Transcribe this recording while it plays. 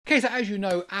Okay, so as you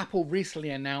know, Apple recently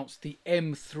announced the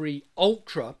M3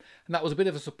 Ultra, and that was a bit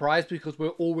of a surprise because we're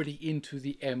already into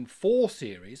the M4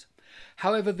 series.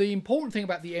 However, the important thing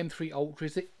about the M3 Ultra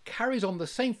is it carries on the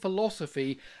same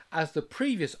philosophy as the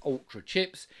previous Ultra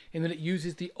chips in that it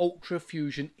uses the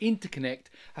UltraFusion Interconnect,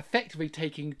 effectively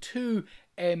taking two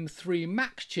M3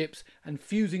 Max chips and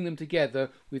fusing them together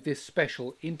with this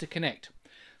special interconnect.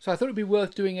 So I thought it'd be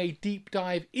worth doing a deep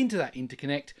dive into that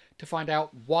interconnect to find out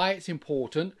why it's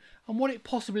important and what it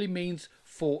possibly means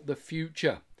for the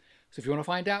future. So if you want to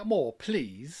find out more,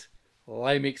 please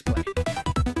let me explain.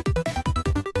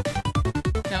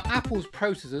 Now, Apple's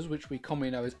processors, which we commonly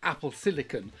know as Apple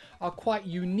Silicon, are quite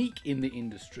unique in the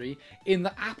industry in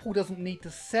that Apple doesn't need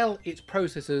to sell its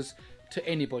processors to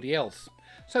anybody else.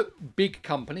 So big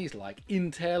companies like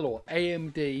Intel or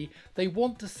AMD, they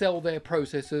want to sell their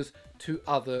processors to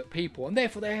other people, and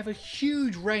therefore they have a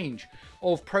huge range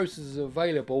of processors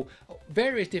available,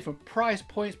 various different price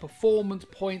points, performance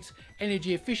points,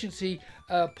 energy efficiency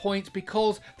points,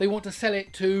 because they want to sell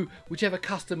it to whichever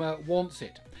customer wants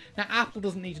it. Now, Apple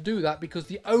doesn't need to do that because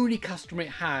the only customer it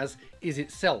has is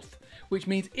itself, which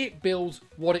means it builds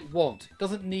what it wants. It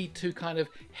doesn't need to kind of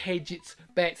hedge its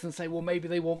bets and say, well, maybe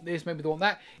they want this, maybe they want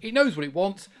that. It knows what it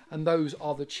wants, and those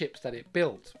are the chips that it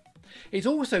builds. It's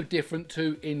also different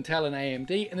to Intel and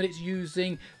AMD in that it's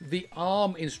using the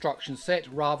ARM instruction set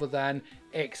rather than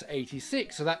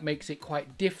x86, so that makes it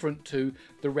quite different to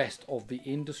the rest of the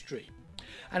industry.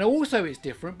 And also it's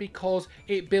different because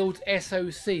it builds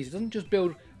SoCs. It doesn't just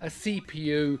build a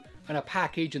CPU and a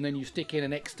package and then you stick in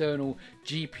an external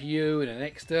GPU and an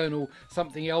external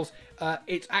something else.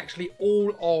 It's actually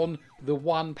all on the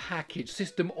one package,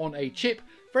 system on a chip,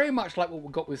 very much like what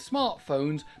we've got with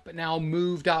smartphones, but now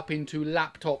moved up into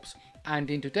laptops and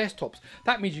into desktops.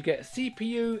 That means you get a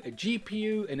CPU, a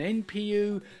GPU, an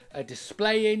NPU, a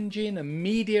display engine, a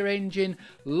media engine,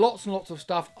 lots and lots of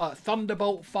stuff,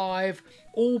 Thunderbolt 5,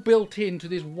 all built into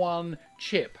this one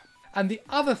chip. And the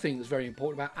other thing that's very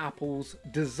important about Apple's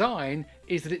design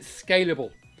is that it's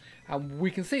scalable. And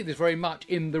we can see this very much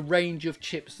in the range of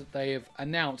chips that they have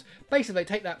announced. Basically, they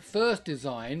take that first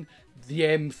design, the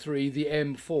M3, the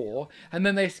M4, and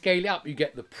then they scale it up. You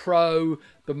get the Pro,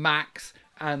 the Max,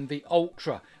 and the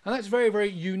Ultra. And that's very, very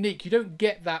unique. You don't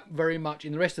get that very much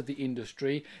in the rest of the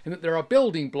industry, in that there are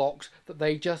building blocks that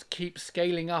they just keep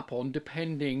scaling up on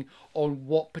depending on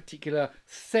what particular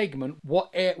segment,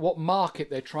 what market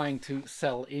they're trying to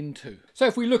sell into. So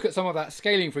if we look at some of that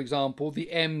scaling, for example, the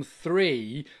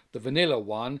M3, the vanilla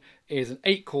one, is an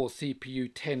 8-core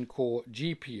CPU, 10-core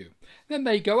GPU. Then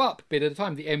they go up a bit at a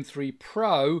time. The M3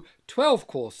 Pro,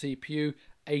 12-core CPU,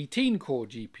 18-core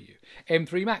GPU.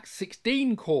 M3 Max,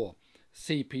 16-core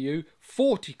CPU,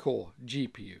 40-core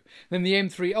GPU. Then the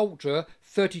M3 Ultra,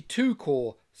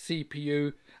 32-core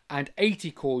CPU and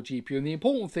 80-core GPU. And the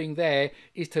important thing there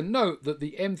is to note that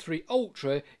the M3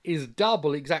 Ultra is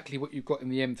double exactly what you've got in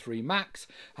the M3 Max,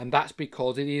 and that's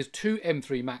because it is two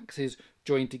M3 Maxes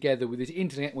joined together with this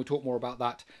internet, and we'll talk more about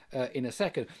that in a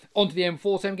second. Onto the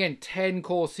M4, same again,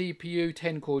 10-core CPU,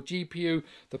 10-core GPU,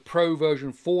 the Pro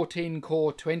version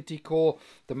 14-core, 20-core,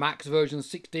 the Max version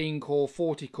 16-core,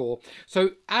 40-core.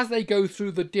 So as they go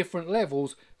through the different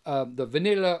levels, the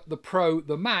vanilla, the Pro,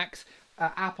 the Max,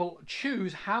 Apple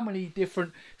choose how many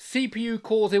different CPU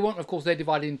cores they want. Of course, they're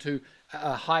divided into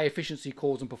high efficiency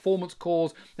cores and performance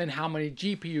cores, then how many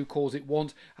GPU cores it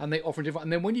wants, and they offer different.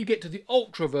 And then when you get to the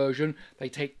Ultra version, they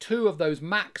take two of those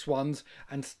Max ones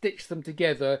and stitch them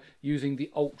together using the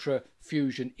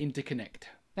UltraFusion Interconnect.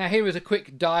 Now here is a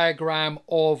quick diagram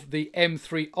of the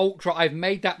M3 Ultra. I've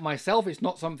made that myself. It's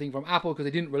not something from Apple because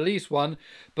they didn't release one,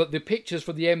 but the pictures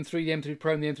for the M3, the M3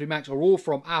 Pro and the M3 Max are all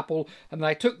from Apple, and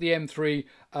I took the M3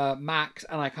 Max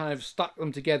and I kind of stuck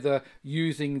them together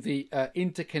using the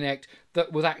interconnect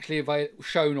that was actually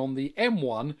shown on the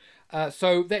M1.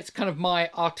 So that's kind of my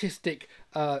artistic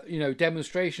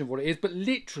demonstration of what it is, but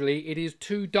literally it is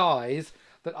two dies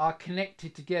that are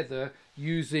connected together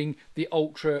using the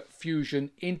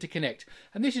UltraFusion Interconnect.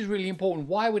 And this is really important.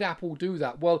 Why would Apple do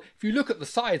that? Well, if you look at the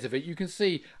size of it, you can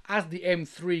see as the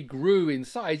M3 grew in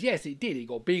size, yes, it did. It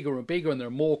got bigger and bigger, and there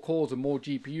are more cores and more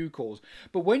GPU cores.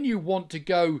 But when you want to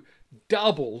go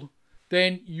double,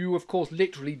 then you, of course,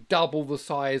 literally double the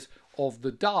size of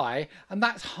the die, and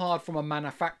that's hard from a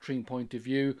manufacturing point of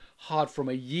view, hard from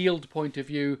a yield point of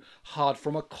view, hard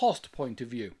from a cost point of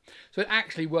view. So it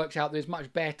actually works out that it's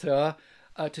much better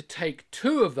to take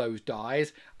two of those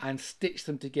dies and stitch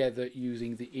them together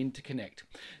using the interconnect.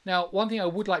 Now, one thing I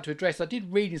would like to address, I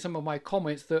did read in some of my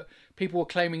comments that people were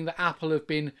claiming that Apple have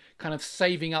been kind of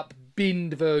saving up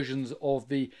binned versions of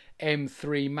the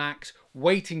M3 Max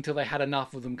waiting till they had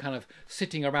enough of them kind of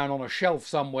sitting around on a shelf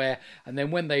somewhere, and then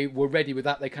when they were ready with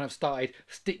that, they kind of started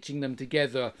stitching them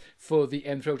together for the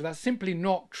M3 Ultra. That's simply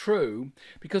not true,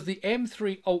 because the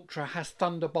M3 Ultra has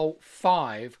Thunderbolt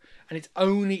 5, and it's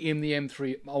only in the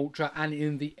M3 Ultra and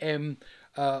in the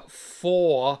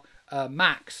M4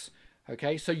 Max.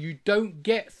 Okay, so you don't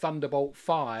get Thunderbolt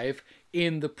 5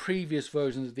 in the previous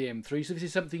versions of the M3, so this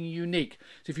is something unique.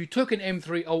 So if you took an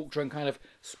M3 Ultra and kind of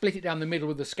split it down the middle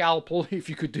with a scalpel, if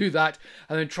you could do that,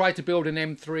 and then try to build an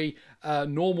M3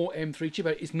 normal M3 chip,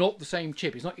 it's not the same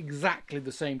chip. It's not exactly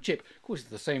the same chip. Of course, it's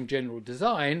the same general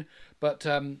design, but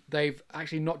they've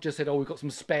actually not just said, oh, we've got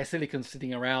some spare silicon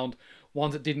sitting around,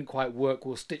 ones that didn't quite work,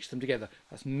 we'll stitch them together.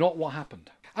 That's not what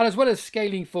happened. And as well as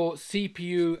scaling for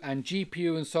CPU and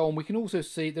GPU and so on, we can also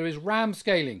see there is RAM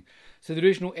scaling. So the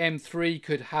original M3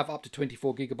 could have up to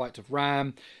 24 gigabytes of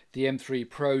RAM, the M3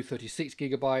 Pro 36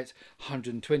 gigabytes,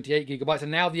 128 gigabytes,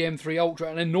 and now the M3 Ultra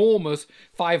an enormous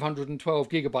 512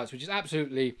 gigabytes, which is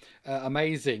absolutely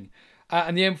amazing.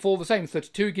 And the M4 the same,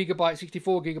 32 gigabytes,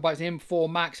 64 gigabytes, the M4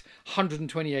 Max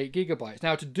 128 gigabytes.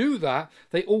 Now to do that,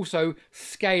 they also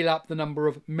scale up the number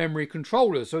of memory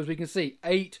controllers. So as we can see,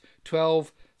 8,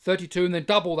 12, 32, and then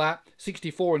double that,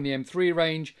 64 in the M3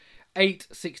 range, 8,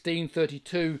 16,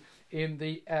 32 in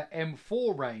the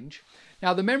M4 range.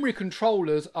 Now the memory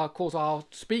controllers are, of course, are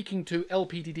speaking to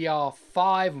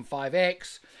LPDDR5 and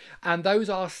 5X, and those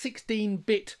are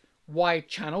 16-bit wide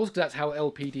channels, because that's how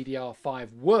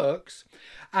LPDDR5 works.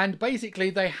 And basically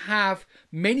they have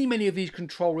many of these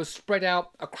controllers spread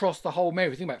out across the whole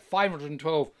memory. Think about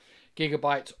 512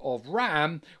 gigabytes of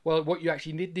RAM. Well, what you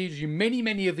actually need is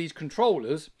many of these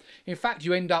controllers. In fact,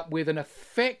 you end up with an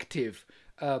effective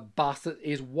bus that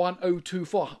is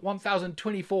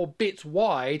 1024 bits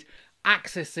wide,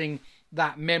 accessing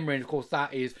that memory, and of course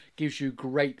that gives you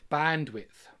great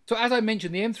bandwidth. So as I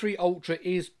mentioned, the M3 Ultra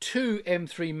is two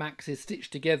M3 Maxes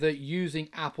stitched together using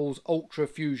Apple's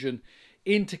UltraFusion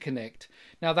Interconnect.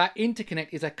 Now that interconnect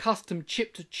is a custom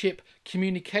chip-to-chip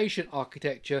communication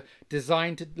architecture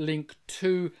designed to link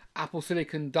two Apple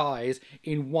Silicon dies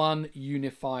in one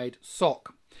unified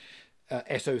SoC.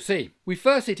 SoC. We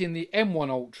first see it in the M1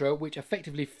 Ultra, which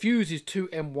effectively fuses two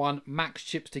M1 Max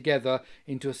chips together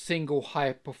into a single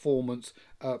high-performance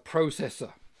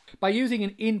processor. By using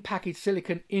an in-package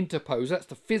silicon interposer, that's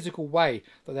the physical way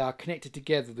that they are connected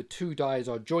together, the two dies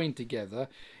are joined together,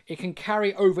 it can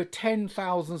carry over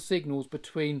 10,000 signals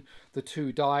between the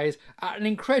two dies at an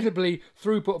incredibly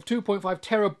throughput of 2.5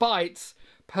 terabytes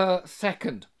per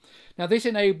second. Now this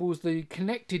enables the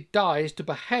connected dies to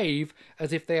behave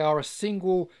as if they are a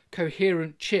single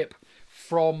coherent chip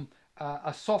from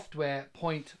a software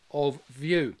point of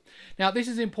view. Now this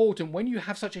is important when you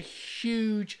have such a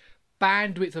huge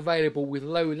bandwidth available with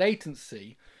low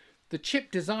latency. The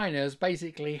chip designers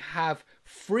basically have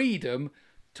freedom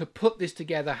to put this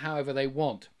together however they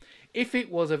want. If it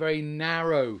was a very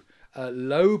narrow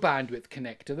low bandwidth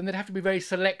connector, then they'd have to be very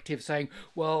selective, saying,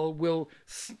 well, we'll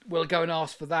go and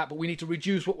ask for that, but we need to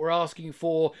reduce what we're asking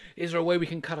for. Is there a way we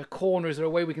can cut a corner? Is there a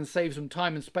way we can save some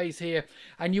time and space here?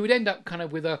 And you would end up kind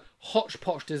of with a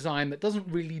hodgepodge design that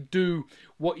doesn't really do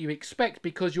what you expect,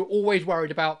 because you're always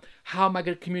worried about how am I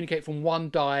going to communicate from one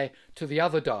die to the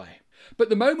other die. But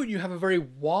the moment you have a very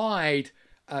wide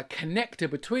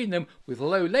connector between them with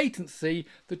low latency,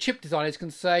 the chip designers can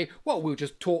say, well, we'll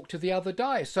just talk to the other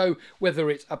die. So whether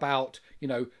it's about, you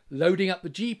know, loading up the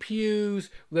GPUs,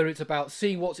 whether it's about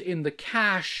seeing what's in the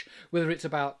cache, whether it's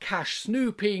about cache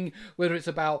snooping, whether it's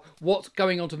about what's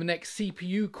going on to the next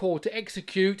CPU core to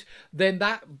execute, then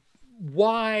that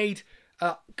wide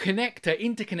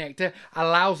interconnector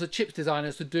allows the chips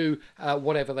designers to do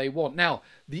whatever they want. Now,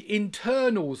 the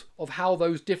internals of how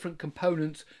those different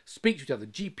components speak to each other,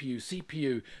 GPU,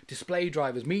 CPU, display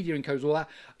drivers, media encoders, all that,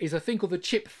 is a thing called the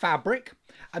chip fabric.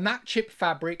 And that chip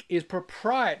fabric is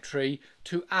proprietary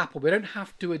to Apple. They don't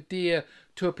have to adhere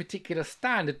to a particular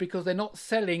standard because they're not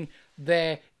selling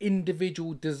their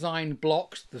individual design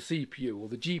blocks, the CPU or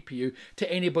the GPU,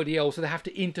 to anybody else. So they have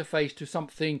to interface to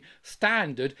something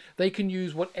standard. They can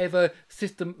use whatever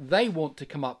system they want to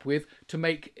come up with to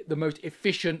make the most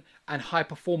efficient and high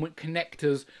performant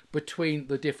connectors between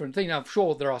the different things. Now, I'm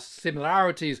sure there are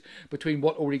similarities between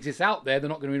what already exists out there. They're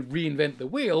not going to reinvent the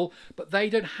wheel, but they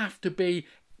don't have to be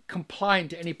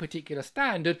compliant to any particular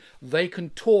standard. They can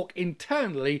talk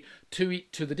internally to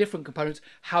the different components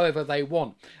however they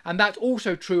want. And that's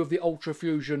also true of the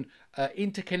UltraFusion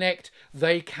Interconnect,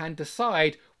 they can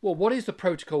decide, well, what is the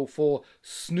protocol for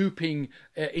snooping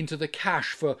into the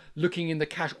cache, for looking in the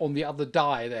cache on the other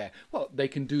die there? Well, they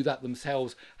can do that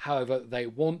themselves however they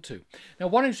want to. Now,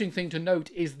 one interesting thing to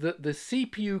note is that the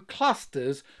CPU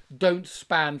clusters don't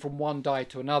span from one die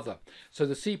to another. So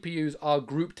the CPUs are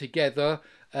grouped together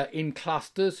in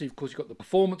clusters. So of course you've got the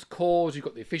performance cores, you've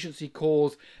got the efficiency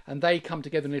cores, and they come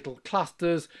together in little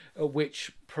clusters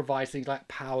which provide things like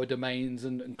power domains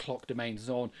and clock domains and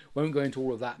so on. Won't go into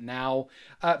all of that now,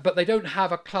 but they don't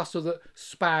have a cluster that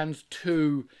spans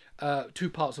two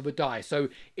parts of a die. So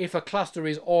if a cluster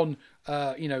is on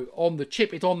on the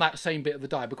chip, it's on that same bit of the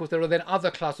die, because there are then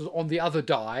other clusters on the other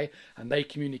die, and they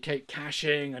communicate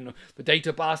caching, and the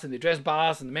data bus and the address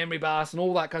bus and the memory bus and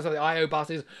all that kind of stuff. The I/O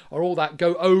buses are all that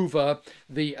go over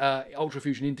the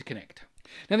UltraFusion Interconnect.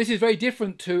 Now, this is very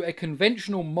different to a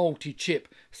conventional multi-chip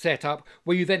setup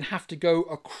where you then have to go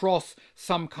across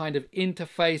some kind of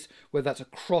interface, whether that's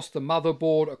across the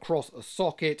motherboard, across a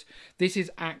socket. This is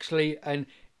actually an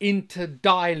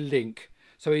inter-die link.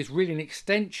 So it's really an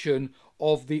extension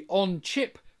of the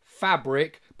on-chip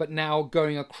fabric, but now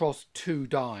going across two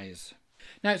dies.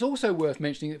 Now, it's also worth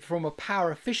mentioning that from a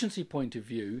power efficiency point of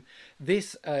view,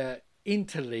 this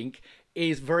interlink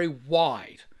is very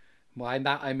wide. By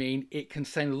that I mean it can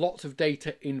send lots of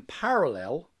data in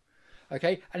parallel,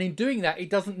 okay? And in doing that, it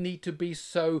doesn't need to be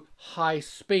so high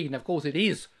speed. And of course, it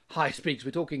is high speed, because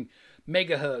we're talking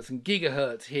megahertz and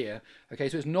gigahertz here, okay?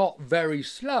 So it's not very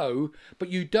slow, but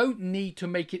you don't need to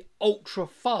make it ultra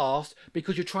fast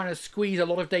because you're trying to squeeze a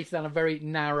lot of data down a very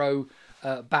narrow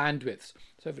bandwidths.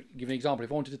 So if I give an example,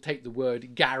 if I wanted to take the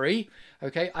word Gary,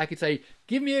 okay, I could say,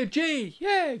 give me a G,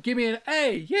 yeah, give me an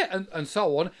A, yeah, and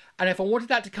so on. And if I wanted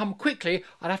that to come quickly,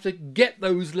 I'd have to get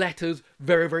those letters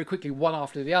very, very quickly, one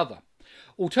after the other.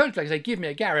 Alternatively, I say, give me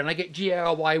a Gary, and I get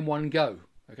G-A-R-Y in one go.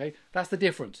 Okay, that's the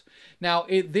difference. Now,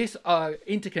 this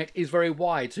interconnect is very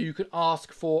wide, so you can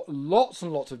ask for lots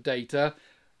and lots of data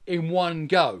in one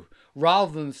go,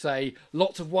 rather than, say,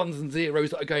 lots of ones and zeros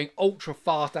that are going ultra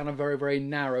fast down a very, very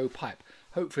narrow pipe.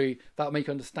 Hopefully that'll make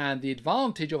you understand the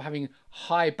advantage of having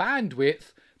high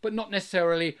bandwidth, but not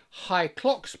necessarily high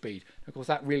clock speed. Of course,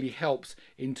 that really helps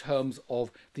in terms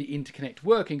of the interconnect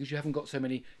working, because you haven't got so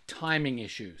many timing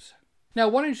issues. Now,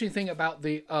 one interesting thing about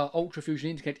the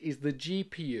UltraFusion Interconnect is the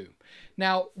GPU.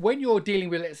 Now, when you're dealing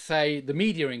with, let's say, the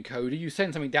media encoder, you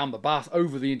send something down the bus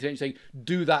over the internet saying,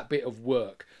 do that bit of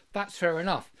work. That's fair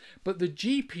enough. But the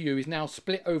GPU is now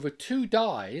split over two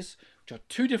dies, which are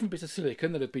two different bits of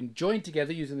silicon that have been joined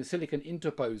together using the silicon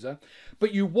interposer,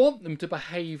 but you want them to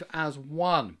behave as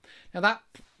one. Now, that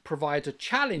provides a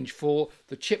challenge for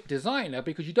the chip designer,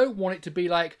 because you don't want it to be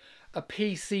like a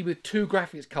PC with two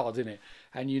graphics cards in it,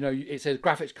 and it says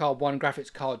graphics card 1,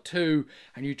 graphics card 2,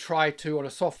 and you try to, on a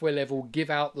software level, give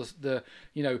out the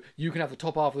you can have the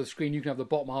top half of the screen, you can have the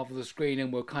bottom half of the screen,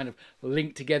 and we'll kind of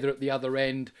link together at the other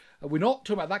end. We're not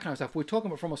talking about that kind of stuff. We're talking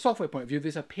about, from a software point of view,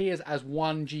 this appears as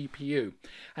one GPU.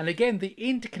 And again, the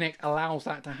interconnect allows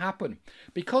that to happen.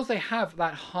 Because they have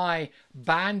that high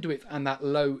bandwidth and that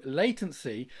low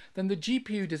latency, then the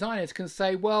GPU designers can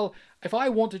say, well, if I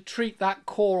want to treat that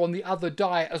core on the other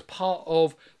die as part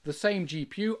of the same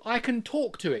GPU, I can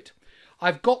talk to it.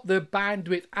 I've got the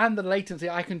bandwidth and the latency,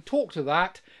 I can talk to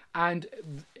that, and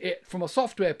from a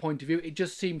software point of view, it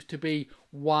just seems to be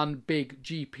one big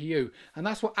GPU. And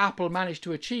that's what Apple managed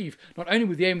to achieve, not only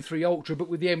with the M3 Ultra, but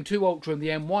with the M2 Ultra and the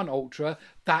M1 Ultra.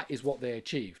 That is what they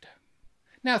achieved.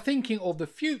 Now, thinking of the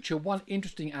future, one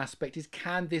interesting aspect is,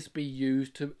 can this be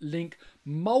used to link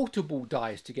multiple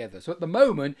dies together? So at the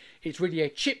moment, it's really a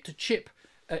chip-to-chip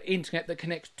interconnect that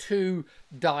connects two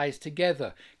dies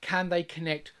together. Can they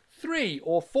connect 3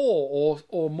 or 4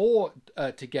 or more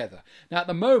together? Now, at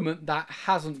the moment, that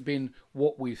hasn't been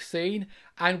what we've seen.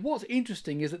 And what's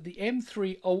interesting is that the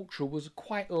M3 Ultra was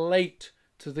quite late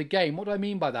to the game. What do I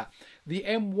mean by that? The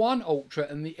M1 Ultra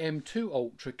and the M2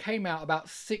 Ultra came out about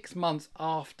 6 months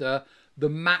after the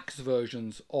Max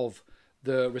versions of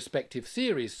the respective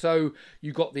series. So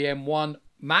you got the M1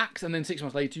 Max, and then 6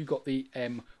 months later you got the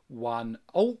M1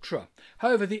 Ultra.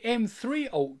 However, the M3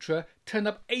 Ultra turned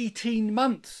up 18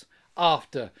 months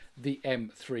after the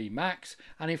M3 Max,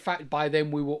 and in fact by then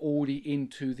we were already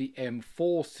into the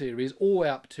M4 series, all the way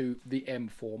up to the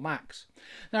M4 Max.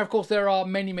 Now, of course, there are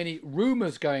many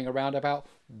rumors going around about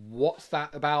what's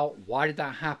that about, why did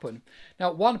that happen.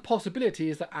 Now, one possibility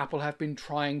is that Apple have been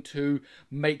trying to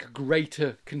make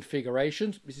greater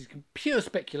configurations. This is pure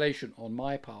speculation on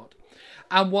my part,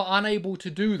 and were unable to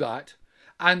do that,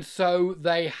 and so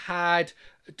they had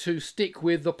to stick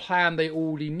with the plan they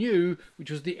already knew, which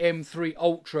was the M3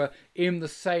 Ultra in the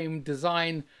same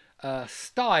design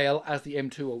style as the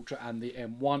M2 Ultra and the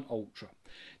M1 Ultra.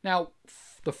 Now,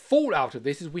 the fallout of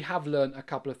this is we have learned a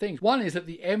couple of things. One is that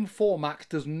the M4 Max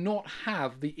does not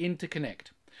have the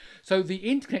interconnect. So the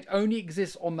interconnect only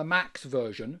exists on the Max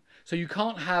version. So you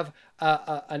can't have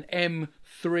an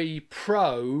M3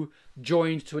 Pro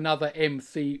joined to another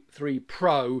M3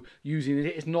 Pro using it.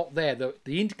 It's not there. The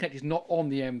interconnect is not on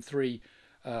the M3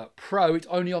 Pro. It's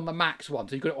only on the Max one.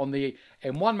 So you've got it on the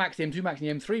M1 Max, the M2 Max, and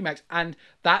the M3 Max, and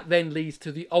that then leads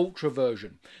to the Ultra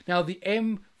version. Now the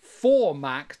M4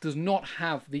 Max does not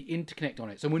have the interconnect on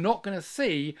it. So we're not going to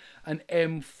see an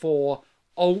M4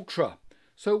 Ultra.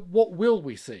 So what will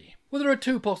we see? Well, there are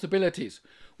two possibilities.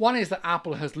 One is that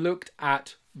Apple has looked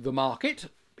at the market.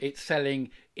 It's selling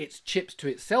its chips to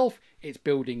itself. It's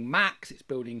building Macs. It's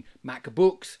building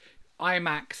MacBooks,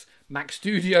 iMacs, Mac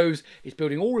Studios. It's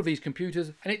building all of these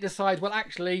computers. And it decides, well,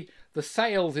 actually, the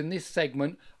sales in this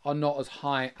segment are not as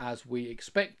high as we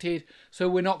expected. So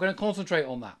we're not going to concentrate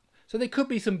on that. So there could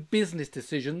be some business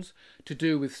decisions to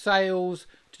do with sales,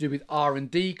 to do with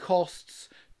R&D costs,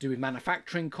 to do with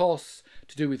manufacturing costs,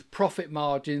 to do with profit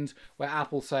margins, where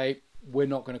Apple say, we're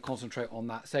not going to concentrate on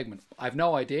that segment. I have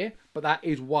no idea, but that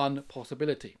is one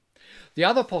possibility. The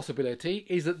other possibility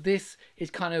is that this is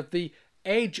kind of the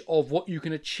edge of what you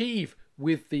can achieve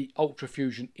with the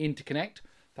UltraFusion Interconnect.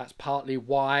 That's partly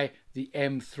why the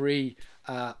M3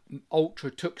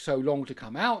 Ultra took so long to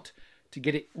come out. To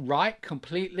get it right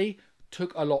completely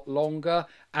took a lot longer,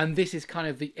 and this is kind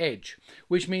of the edge,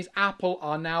 which means Apple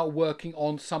are now working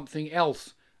on something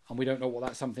else, and we don't know what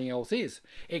that something else is.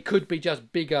 It could be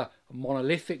just bigger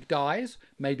monolithic dies.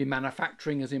 Maybe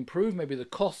manufacturing has improved, maybe the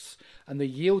costs and the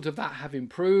yields of that have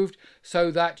improved so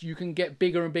that you can get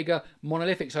bigger and bigger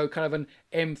monolithic, so kind of an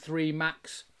M3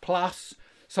 Max Plus,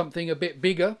 something a bit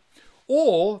bigger.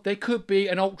 Or there could be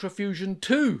an UltraFusion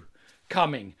 2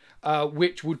 coming,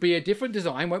 which would be a different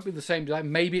design, won't be the same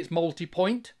design. Maybe it's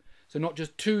multi-point, so not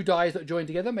just two dies that join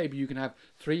together. Maybe you can have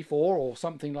 3, 4 or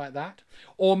something like that.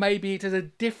 Or maybe it is a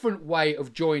different way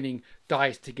of joining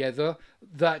dies together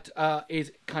that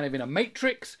is kind of in a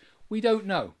matrix. We don't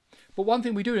know. But one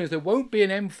thing we do know is there won't be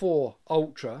an M4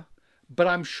 Ultra, but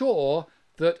I'm sure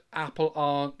that Apple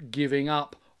aren't giving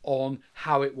up on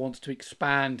how it wants to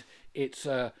expand its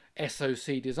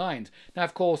SoC designs. Now,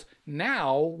 of course,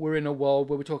 now we're in a world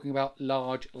where we're talking about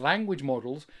large language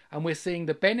models, and we're seeing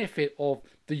the benefit of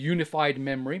the unified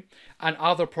memory, and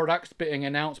other products being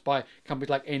announced by companies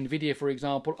like Nvidia, for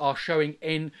example, are showing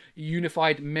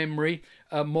unified memory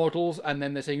models, and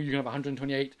then they're saying you can have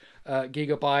 128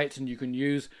 gigabytes and you can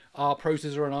use our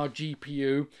processor and our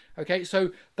GPU. Okay,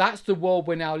 so that's the world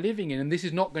we're now living in, and this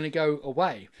is not going to go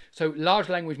away. So large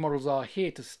language models are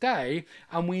here to stay,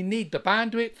 and we need the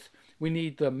bandwidth, we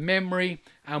need the memory,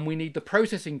 and we need the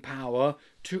processing power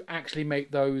to actually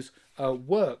make those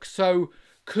work. So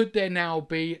could there now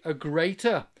be a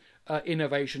greater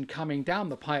innovation coming down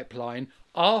the pipeline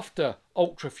after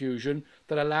UltraFusion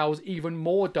that allows even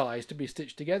more dies to be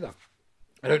stitched together?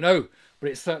 I don't know, but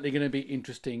it's certainly going to be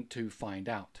interesting to find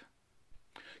out.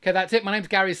 Okay, that's it. My name's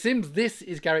Gary Sims. This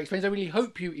is Gary Explains. I really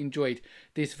hope you enjoyed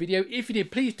this video. If you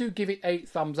did, please do give it a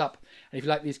thumbs up. And if you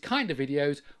like these kind of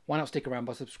videos, why not stick around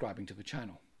by subscribing to the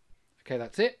channel? Okay,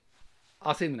 that's it.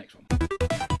 I'll see you in the next one.